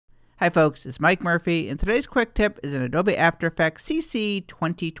Hi folks, it's Mike Murphy, and today's quick tip is in Adobe After Effects CC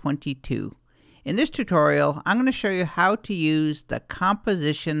 2022. In this tutorial, I'm going to show you how to use the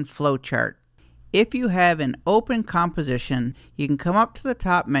Composition Flowchart. If you have an open composition, you can come up to the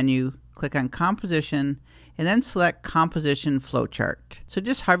top menu, click on Composition, and then select Composition Flowchart. So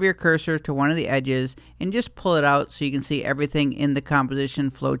just hover your cursor to one of the edges and just pull it out so you can see everything in the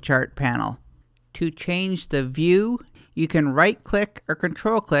Composition Flowchart panel. To change the view, you can right-click or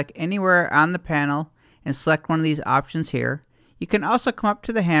control-click anywhere on the panel and select one of these options here. You can also come up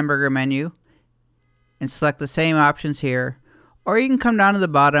to the hamburger menu and select the same options here. Or you can come down to the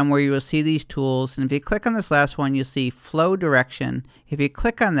bottom where you will see these tools, and if you click on this last one, you'll see Flow Direction. If you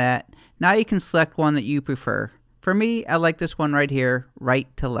click on that, now you can select one that you prefer. For me, I like this one right here, right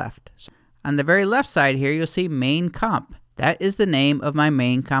to left. On the very left side here, you'll see Main Comp. That is the name of my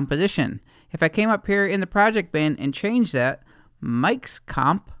main composition. If I came up here in the project bin and changed that, Mike's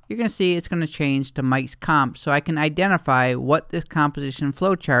Comp, you're going to see it's going to change to Mike's Comp so I can identify what this composition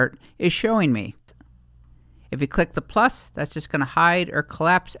flowchart is showing me. If you click the plus, that's just going to hide or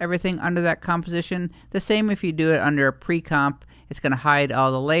collapse everything under that composition. The same if you do it under a pre-comp, it's going to hide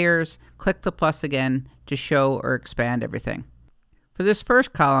all the layers. Click the plus again to show or expand everything. For this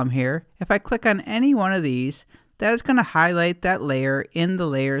first column here, if I click on any one of these, that is going to highlight that layer in the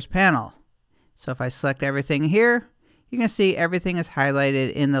Layers panel. So if I select everything here, you can see everything is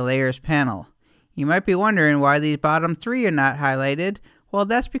highlighted in the Layers panel. You might be wondering why these bottom three are not highlighted. Well,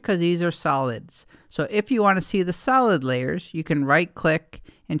 that's because these are solids. So if you want to see the solid layers, you can right-click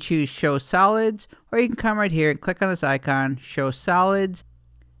and choose Show Solids, or you can come right here and click on this icon, Show Solids.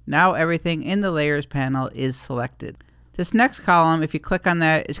 Now everything in the Layers panel is selected. This next column, if you click on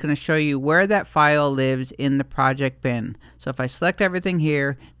that, is going to show you where that file lives in the project bin. So if I select everything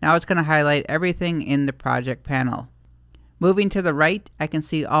here, now it's going to highlight everything in the project panel. Moving to the right, I can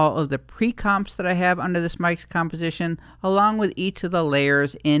see all of the pre-comps that I have under this Mike's composition, along with each of the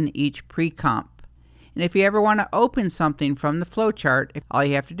layers in each pre-comp. And if you ever want to open something from the flowchart, all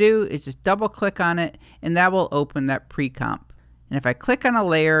you have to do is just double click on it, and that will open that pre-comp. And if I click on a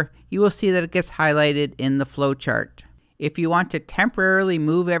layer, you will see that it gets highlighted in the flowchart. If you want to temporarily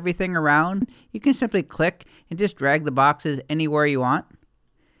move everything around, you can simply click and just drag the boxes anywhere you want.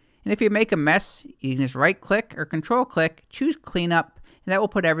 And if you make a mess, you can just right-click or control-click, choose Cleanup, and that will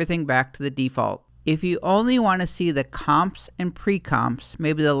put everything back to the default. If you only want to see the comps and pre-comps,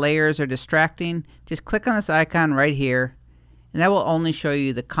 maybe the layers are distracting, just click on this icon right here, and that will only show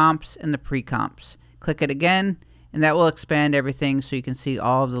you the comps and the pre-comps. Click it again, and that will expand everything so you can see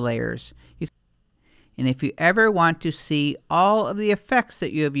all of the layers. And if you ever want to see all of the effects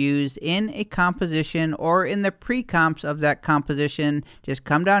that you have used in a composition or in the pre-comps of that composition, just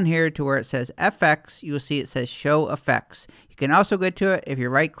come down here to where it says FX. You will see it says Show Effects. You can also go to it if you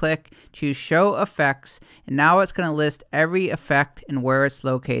right-click, choose Show Effects, and now it's going to list every effect and where it's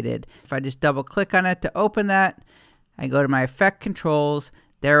located. If I just double-click on it to open that, I go to my Effect Controls.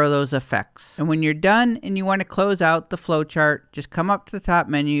 There are those effects. And when you're done and you want to close out the flowchart, just come up to the top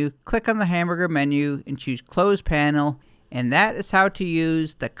menu, click on the hamburger menu, and choose Close Panel. And that is how to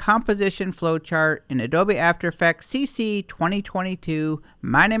use the Composition Flowchart in Adobe After Effects CC 2022.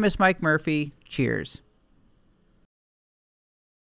 My name is Mike Murphy. Cheers.